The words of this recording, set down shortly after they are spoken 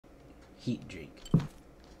Heat Drake.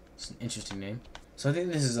 It's an interesting name. So I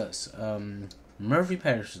think this is us. Murphy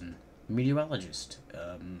Patterson, meteorologist.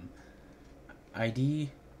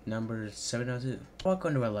 ID number 702. Walk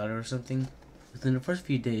under a ladder or something. Within the first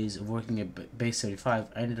few days of working at Base 75,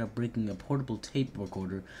 I ended up breaking a portable tape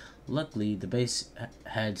recorder. Luckily, the base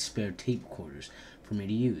had spare tape recorders for me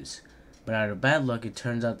to use. But out of bad luck, it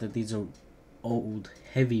turns out that these are old,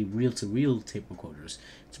 heavy, reel-to-reel tape recorders.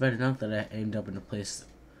 It's bad enough that I end up in a place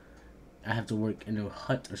I have to work in a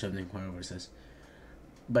hut or something, whatever it says.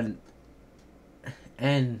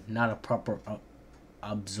 And not a proper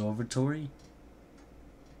observatory.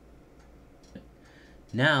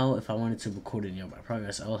 Now, if I wanted to record any of my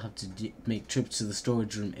progress, I will have to make trips to the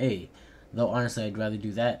storage room A. Though honestly, I'd rather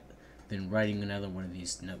do that than writing another one of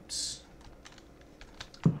these notes.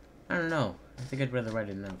 I don't know. I think I'd rather write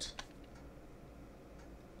a note.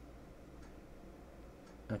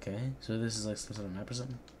 Okay, so this is like some sort of map or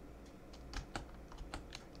something?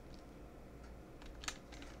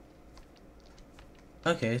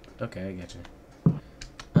 Okay, I get you.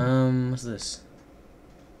 What's this?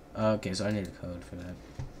 Okay, so I need a code for that.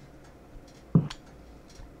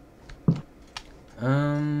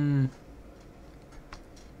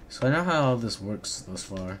 So I know how all this works thus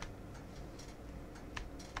far.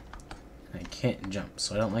 I can't jump,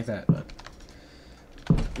 so I don't like that, but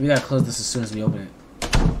we gotta close this as soon as we open it.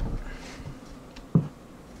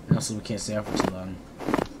 And also we can't stay out for too long.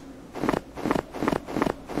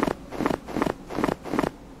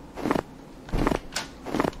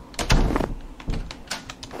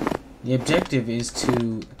 The objective is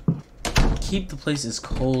to keep the place as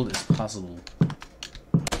cold as possible.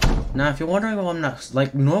 Now, if you're wondering why I'm not,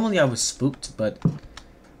 like, normally I was spooked, but,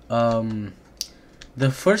 the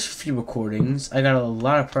first few recordings, I got a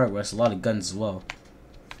lot of progress, a lot of guns as well.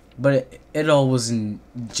 But it all was in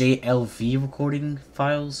JLV recording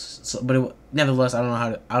files, so, but nevertheless,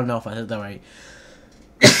 I don't know if I said that right.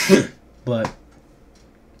 But,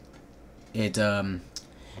 it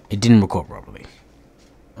didn't record properly.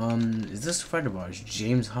 Is this a friend of ours?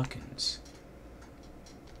 James Hawkins.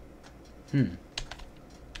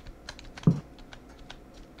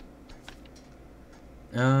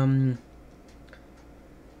 Until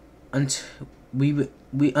we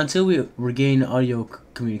regain audio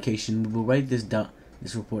communication, we will write this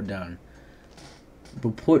report down.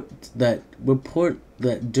 Report that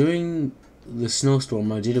during the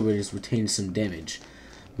snowstorm, our generators retained some damage.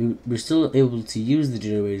 We're still able to use the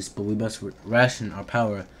generators, but we must ration our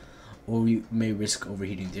power, or we may risk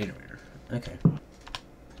overheating the generator. Okay.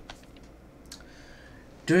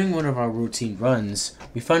 During one of our routine runs,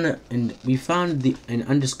 we found an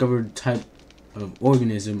undiscovered type of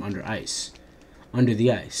organism under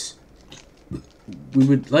the ice. We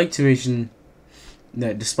would like to mention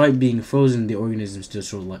that despite being frozen, the organism still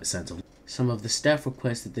showed signs of life. Some of the staff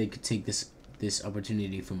request that they could take this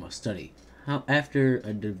opportunity from our study. After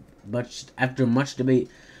much debate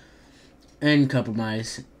and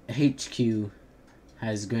compromise, HQ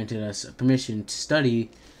has granted us permission to study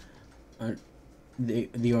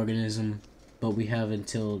the organism, but we have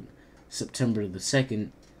until September the 2nd.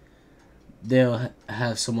 They'll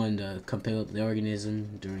have someone to come pick up the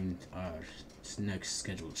organism during our next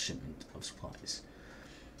scheduled shipment of supplies.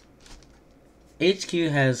 HQ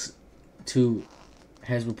has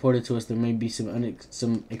reported to us there may be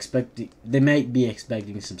they might be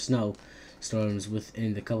expecting some snow storms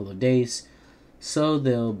within the couple of days, so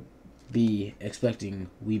they'll be expecting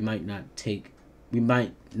we might not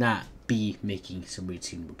be making some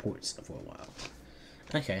routine reports for a while.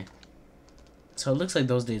 Okay, so it looks like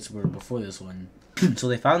those dates were before this one. So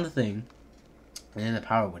they found the thing, and then the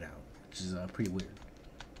power went out, which is pretty weird.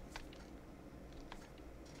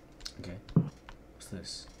 Okay, what's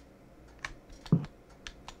this?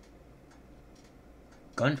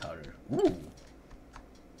 Gunpowder. Ooh.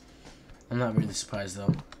 I'm not really surprised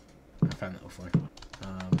though. I found that before.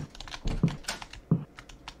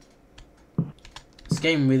 This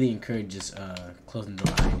game really encourages closing the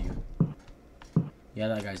door behind you. Yeah,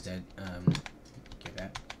 that guy's dead. Get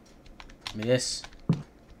that. Give me this.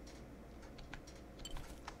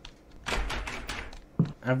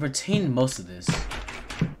 I've retained most of this.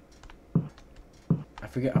 I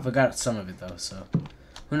forgot some of it though, so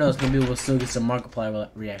who knows, maybe we'll still get some Markiplier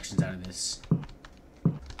reactions out of this.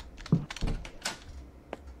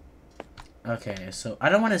 Okay, so I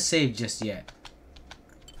don't want to save just yet.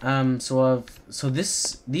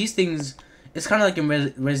 These things, it's kind of like in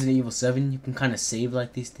Resident Evil 7. You can kind of save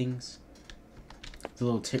like these things, the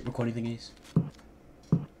little tape recording thingies.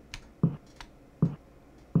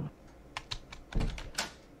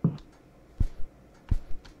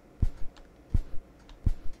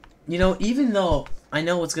 You know, even though I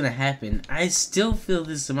know what's gonna happen, I still feel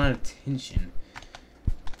this amount of tension.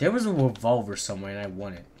 There was a revolver somewhere and I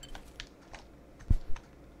won it.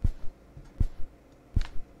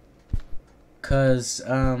 Cause,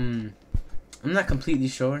 I'm not completely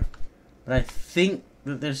sure. But I think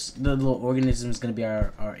that there's the little organism is gonna be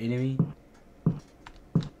our enemy.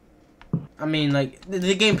 I mean, like,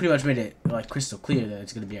 the game pretty much made it, like, crystal clear that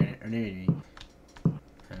it's gonna be our enemy.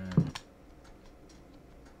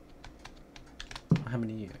 How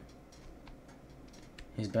many you?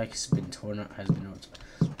 His back has been torn up,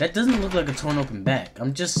 That doesn't look like a torn open back.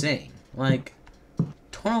 I'm just saying. Like,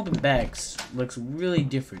 torn open backs looks really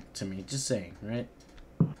different to me. Just saying, right?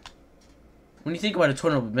 When you think about a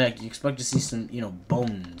torn open back, you expect to see some, you know,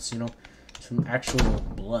 bones, you know, some actual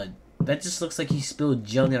blood. That just looks like he spilled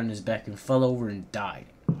jelly on his back and fell over and died.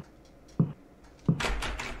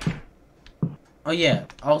 Oh yeah,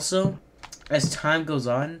 also, as time goes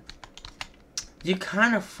on, you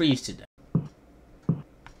kind of freeze to death.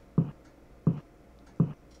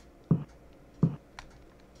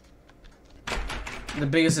 The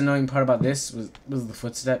biggest annoying part about this was the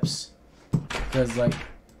footsteps. Because, like,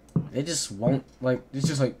 they just won't, like, it's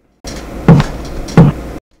just like...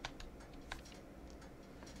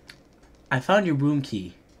 I found your room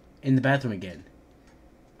key in the bathroom again.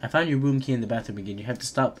 You have to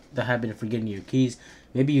stop the habit of forgetting your keys.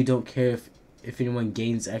 Maybe you don't care if anyone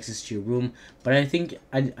gains access to your room, but I think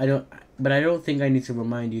I don't think I need to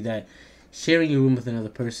remind you that sharing your room with another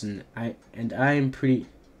person,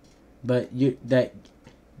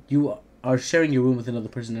 you are sharing your room with another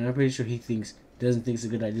person, and I'm pretty sure he doesn't think it's a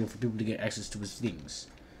good idea for people to get access to his things.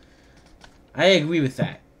 I agree with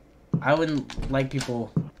that. I wouldn't like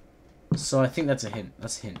people, so I think that's a hint.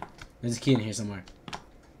 There's a key in here somewhere.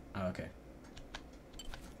 Oh, okay.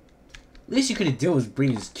 At least you could have done was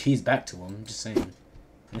bring his keys back to him. I'm just saying.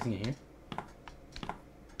 Anything in here?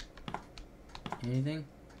 Anything?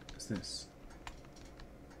 What's this?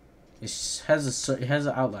 It has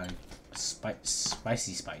an outline.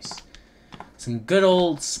 Spicy spice. Some good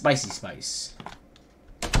old spicy spice.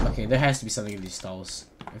 Okay, there has to be something in these stalls.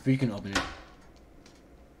 If we can open it.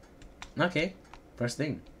 Okay, first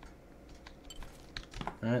thing.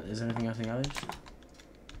 Alright, is there anything else in the others?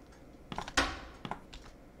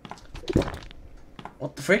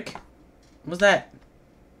 What the frick? What was that?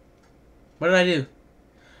 What did I do?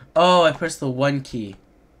 Oh, I pressed the 1 key.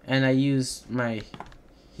 And I used my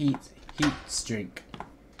heat strink.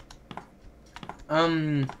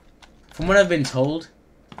 From what I've been told,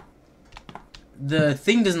 the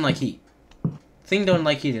thing doesn't like heat. Thing don't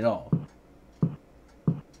like heat at all.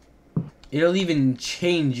 It'll even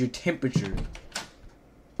change your temperature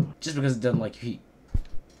just because it doesn't like heat.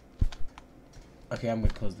 Okay, I'm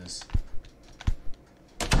gonna close this.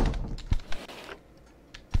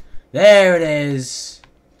 There it is.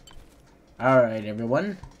 Alright,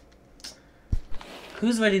 everyone.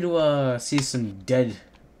 Who's ready to see some dead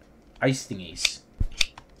ice thingies?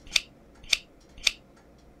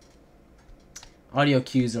 Audio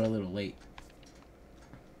cues are a little late.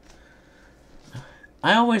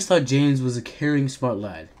 I always thought James was a caring, smart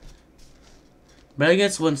lad. But I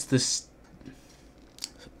guess once this...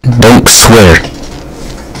 Don't swear.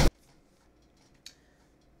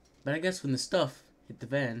 But I guess when the stuff hit the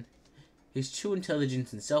van, his true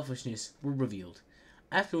intelligence and selfishness were revealed.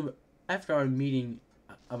 After our meeting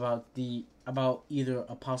about either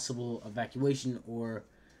a possible evacuation or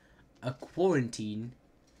a quarantine,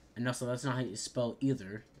 and also that's not how you spell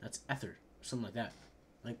either. That's ether, something like that.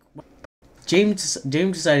 Like what? James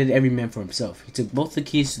decided every man for himself. He took both the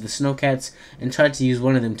keys to the snowcats and tried to use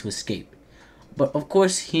one of them to escape. But of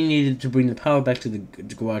course, he needed to bring the power back to the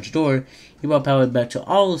garage door. He brought power back to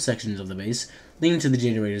all sections of the base, leading to the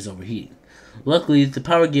generators overheating. Luckily, the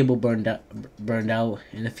power cable burned out,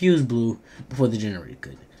 and the fuse blew before the generator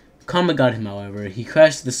could. Karma got him, however. He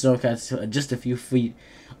crashed the snowcats just a few feet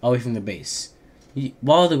away from the base,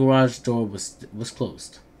 while the garage door was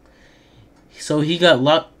closed. So he got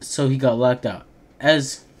locked out.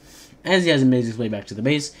 As he hasn't made his way back to the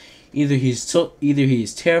base, either he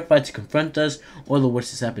is terrified to confront us, or the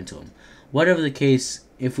worst has happened to him. Whatever the case,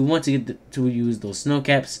 if we want to get to use those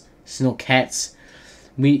snowcats,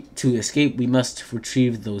 to escape, we must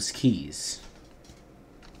retrieve those keys.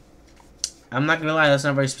 I'm not gonna lie, that's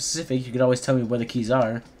not very specific. You could always tell me where the keys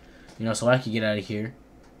are, you know, so I could get out of here.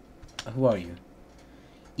 Who are you?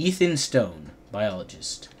 Ethan Stone,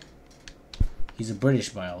 biologist. He's a British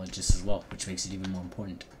biologist as well, which makes it even more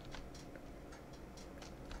important.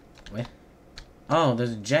 What? Oh,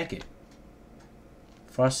 there's a jacket.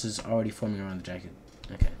 Frost is already forming around the jacket.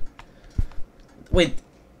 Okay. Wait,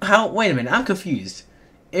 how? Wait a minute, I'm confused.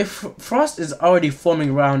 if frost is already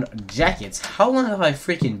forming around jackets, how long have I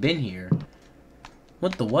freaking been here?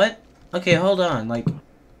 What the what? Okay, hold on. Like,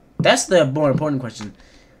 that's the more important question.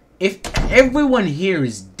 If everyone here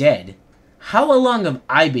is dead, how long have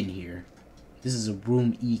I been here? This is a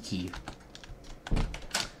room E key.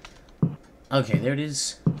 Okay, there it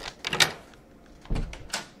is.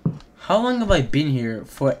 How long have I been here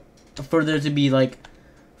for there to be like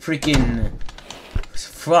freaking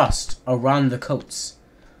frost around the coats?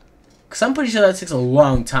 Cause I'm pretty sure that takes a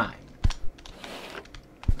long time.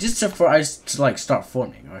 Just for ice to like start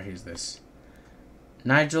forming. Alright, here's this.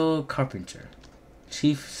 Nigel Carpenter,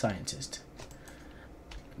 Chief Scientist.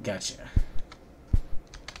 Gotcha.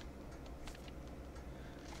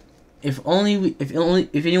 If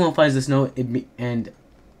anyone finds this note,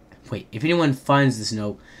 if anyone finds this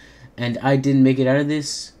note, and I didn't make it out of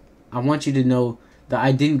this, I want you to know that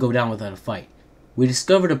I didn't go down without a fight. We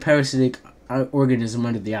discovered a parasitic organism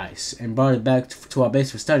under the ice and brought it back to our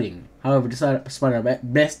base for studying. However, despite our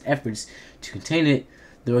best efforts to contain it,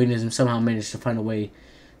 the organism somehow managed to find a way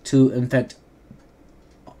to infect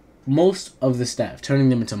most of the staff, turning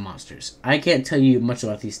them into monsters. I can't tell you much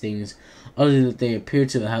about these things, other than that they appear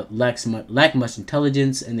to lack much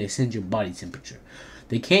intelligence, and they sense your body temperature.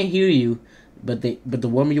 They can't hear you, but the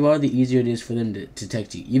warmer you are, the easier it is for them to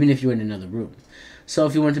detect you, even if you're in another room. So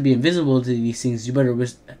if you want to be invisible to these things, you better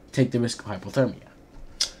take the risk of hypothermia.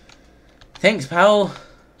 Thanks, pal.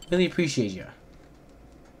 Really appreciate you.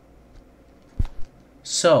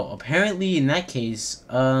 So, apparently in that case,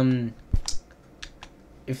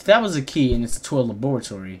 if that was a key and it's to a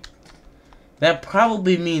laboratory, that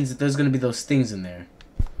probably means that there's going to be those things in there.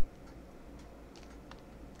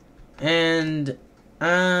 And,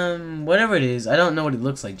 whatever it is, I don't know what it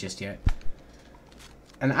looks like just yet.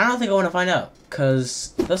 And I don't think I want to find out,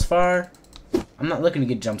 because thus far, I'm not looking to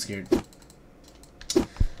get jump scared.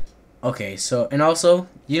 Okay, so, and also,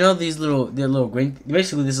 you know they're little green,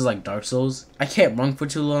 basically this is like Dark Souls. I can't run for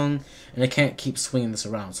too long, and I can't keep swinging this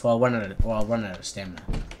around, so I'll run out of stamina.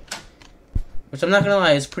 Which I'm not gonna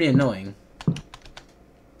lie, is pretty annoying.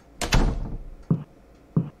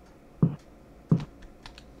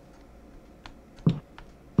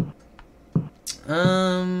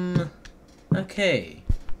 Okay.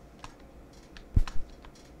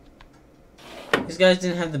 These guys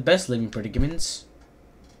didn't have the best living predicaments.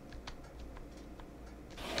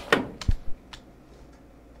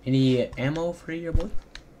 Any ammo for your boy?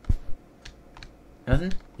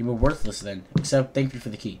 Nothing? You were worthless then. Except thank you for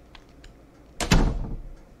the key.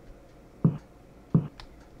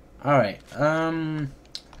 Alright,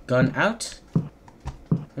 gun out.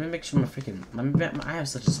 Let me make sure my freaking I have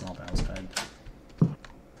such a small mouse pad.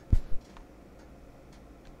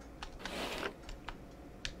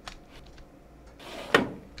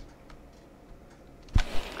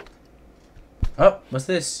 Oh, what's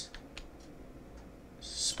this?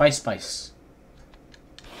 Spice.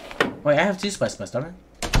 Wait, I have 2 spice, don't I?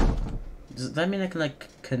 Does that mean I can, like,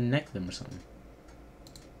 connect them or something?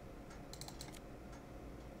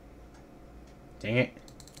 Dang it.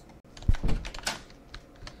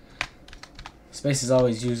 Space is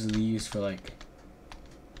always usually used for, like...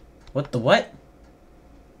 What the what?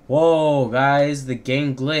 Whoa, guys, the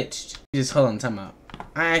game glitched. Just hold on, time out.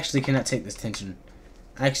 I actually cannot take this tension.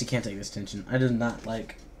 I actually can't take this tension. I do not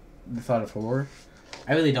like the thought of horror.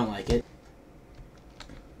 I really don't like it.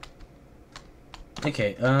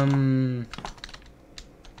 Okay, who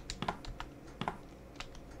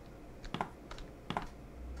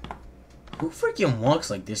freaking walks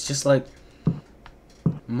like this? Just like,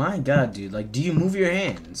 my god, dude. Like, do you move your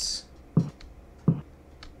hands?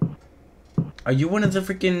 Are you one of the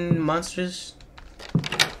freaking monsters?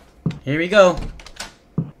 Here we go.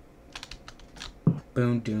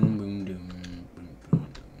 Boom, doom, boom, doom, boom, boom,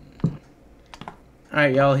 doom.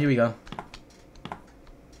 Alright, y'all, here we go.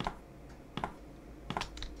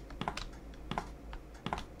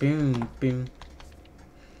 Boom, boom.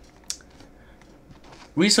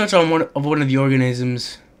 Research on one of the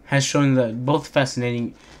organisms has shown that both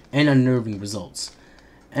fascinating and unnerving results.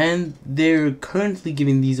 And they're currently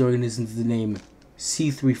giving these organisms the name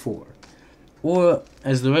C34. Or,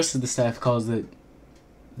 as the rest of the staff calls it,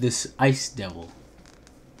 this ice devil.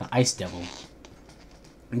 The ice devil.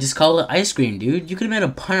 And just call it ice cream, dude. You could have made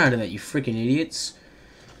a pun out of that, you freaking idiots.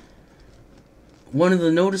 One of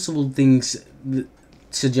the noticeable things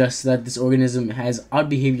suggests that this organism has odd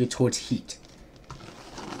behavior towards heat.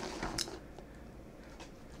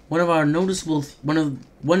 One noticeable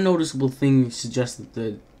thing suggests that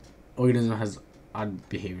the organism has odd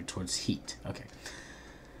behavior towards heat. Okay.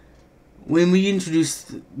 When we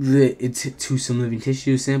introduced it to some living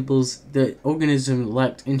tissue samples, the organism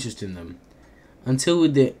lacked interest in them until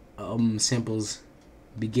the samples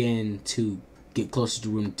began to get closer to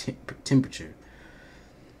room temperature.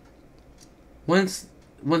 Once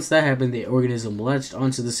that happened, the organism latched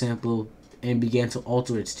onto the sample and began to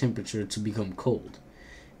alter its temperature to become cold.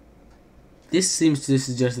 This seems to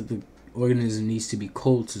suggest that the organism needs to be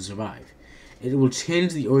cold to survive. It will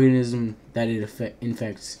change the organism that it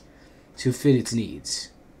infects to fit its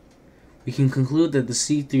needs. We can conclude that the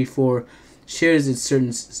C34 shares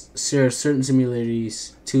certain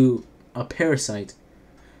similarities to a parasite,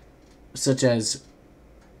 such as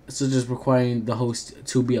requiring the host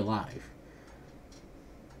to be alive.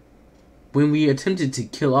 When we attempted to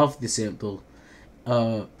kill off the sample,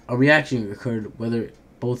 a reaction occurred whether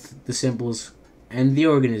both the samples and the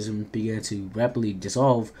organism began to rapidly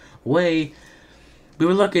dissolve away. We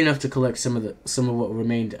were lucky enough to collect some of what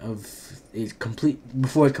remained of it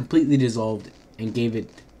before it completely dissolved, and gave it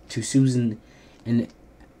to Susan in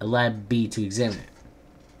Lab B to examine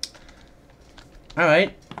it.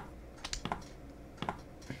 Alright.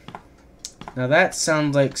 Now that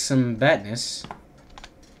sounds like some badness.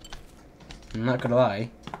 I'm not gonna lie.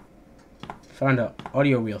 Found a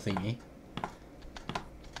audio reel thingy.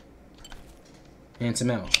 And some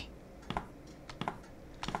ammo.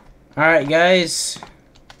 Alright, guys.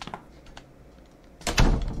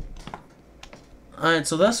 Alright,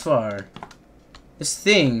 so thus far, this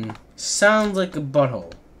thing sounds like a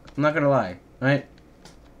butthole. I'm not gonna lie, right?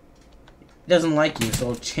 It doesn't like you,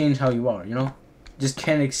 so it'll change how you are, you know? Just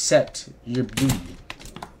can't accept your beauty.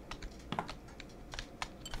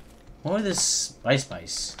 What is this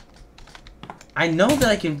spice? I know that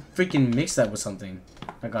I can freaking mix that with something.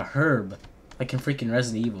 Like a herb. Like in freaking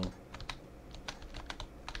Resident Evil.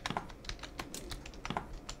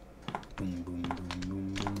 Boom, boom, boom,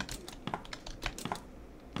 boom, boom.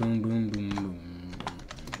 Boom, boom, boom, boom.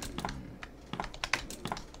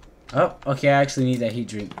 Oh, okay, I actually need that heat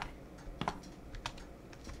drink.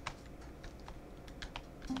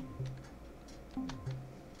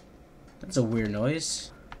 That's a weird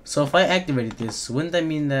noise. So if I activated this, wouldn't that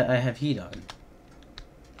mean that I have heat on?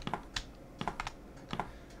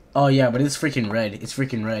 Oh yeah, but it's freaking red. It's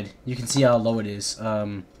freaking red. You can see how low it is.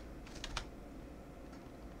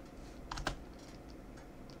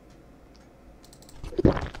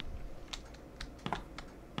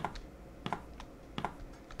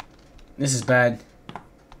 This is bad.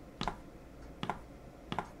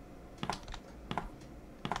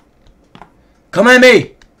 Come at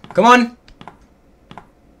me! Come on!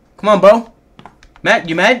 Come on, bro. Matt,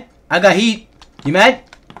 you mad? I got heat. You mad?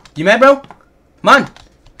 You mad, bro? Come on.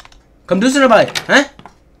 Come do something about it, huh?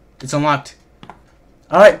 It's unlocked.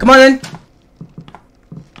 Alright, come on then.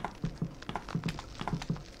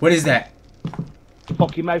 What is that?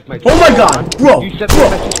 Fucking mouth, mate. Oh my god, bro! You sent me a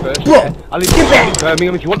message first, bro! yeah? I'll Get back!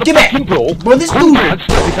 Birmingham if you want Get the back! fucking brawl. Bro, this come dude... down,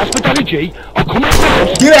 snap his hospitality. I'll come out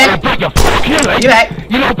first. Get back! I'll break your fucking leg. Get back!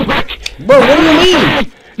 You know the back. Bro, what do you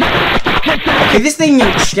mean? Okay, this thing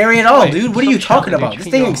ain't scary at all, dude. What are you talking about? This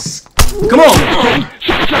thing is... Come on!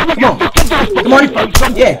 Come on! Come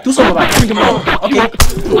on! Yeah, do something about it. Okay.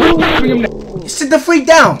 Sit the freak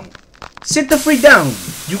down! Sit the freak down!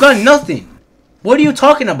 You got nothing. What are you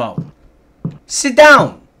talking about? Sit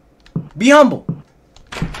down! Be humble.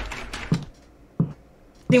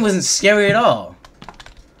 Thing wasn't scary at all.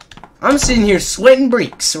 I'm sitting here sweating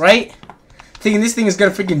bricks, right? Thinking this thing is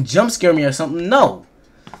gonna freaking jump scare me or something. No.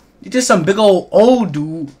 You're just some big old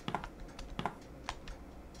dude.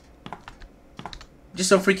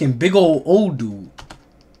 Just a freaking big old dude.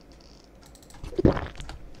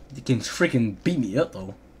 You can freaking beat me up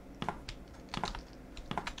though.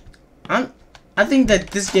 I think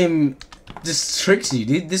that this game just tricks you,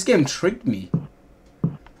 dude. This game tricked me.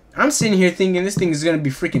 I'm sitting here thinking this thing is gonna be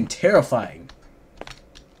freaking terrifying.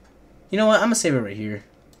 You know what? I'm gonna save it right here.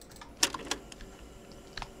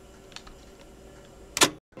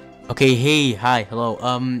 Okay, hey, hi, hello.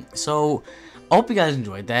 So I hope you guys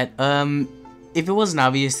enjoyed that. If it wasn't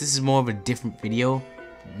obvious, this is more of a different video,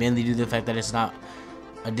 mainly due to the fact that it's not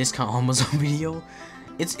a discount Amazon video.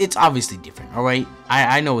 It's obviously different, all right?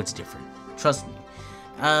 I know it's different. Trust me.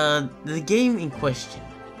 The game in question,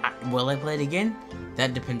 will I play it again?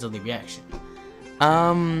 That depends on the reaction.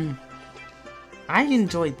 I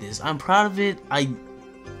enjoyed this. I'm proud of it.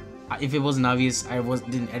 If it wasn't obvious,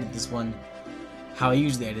 didn't edit this one how I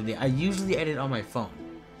usually edit it. I usually edit on my phone,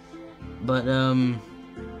 but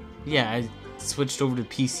yeah, I switched over to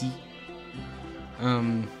PC.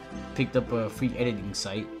 Picked up a free editing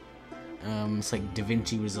site. It's like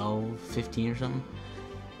DaVinci Resolve 15 or something.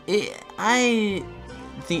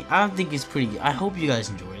 think it's pretty good. I hope you guys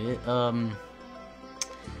enjoyed it. I'm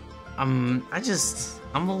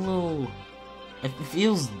a little. It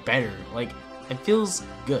feels better. Like, it feels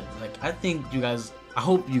good. Like, I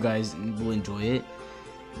hope you guys will enjoy it,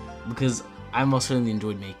 because I most certainly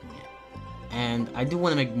enjoyed making it. And I do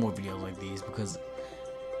want to make more videos like these because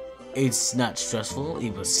it's not stressful.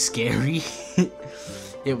 It was scary.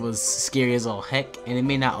 It was scary as all heck, and it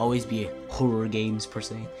may not always be horror games per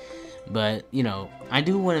se, but you know, I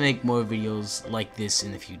do want to make more videos like this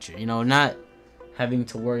in the future. You know, not having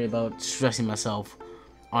to worry about stressing myself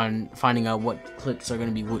on finding out what clips are going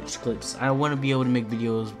to be which clips. I want to be able to make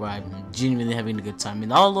videos where I'm genuinely having a good time,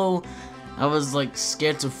 and although I was like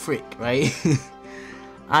scared to frick, right?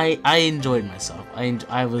 I enjoyed myself.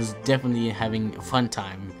 I was definitely having a fun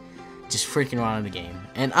time just freaking around in the game.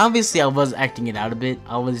 And obviously I was acting it out a bit.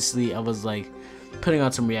 Obviously I was like putting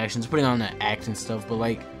on some reactions, putting on an act and stuff, but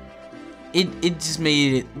like it just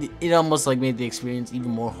made it almost like made the experience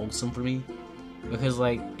even more wholesome for me, because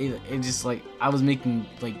like it just like I was making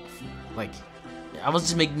like I was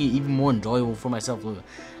just making it even more enjoyable for myself, with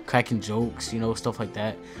cracking jokes, you know, stuff like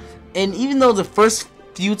that. And even though the first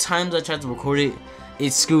few times I tried to record it,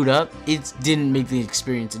 it screwed up, it didn't make the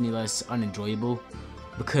experience any less unenjoyable,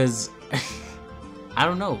 because I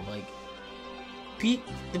don't know, like the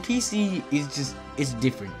PC is just, it's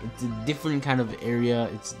different. It's a different kind of area.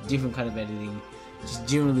 It's a different kind of editing. Just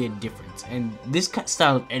generally a difference. And this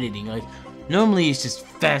style of editing, like normally it's just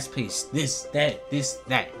fast paced, this, that,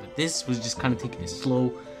 but this was just kind of taking it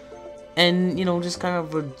slow, and you know, just kind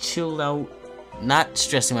of a chilled out, not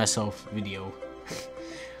stressing myself video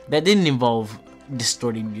that didn't involve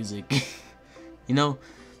distorting music. You know.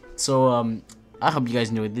 So I hope you guys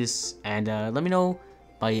enjoyed this, and let me know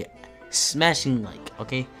by smashing like,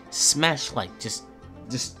 okay? Smash like, just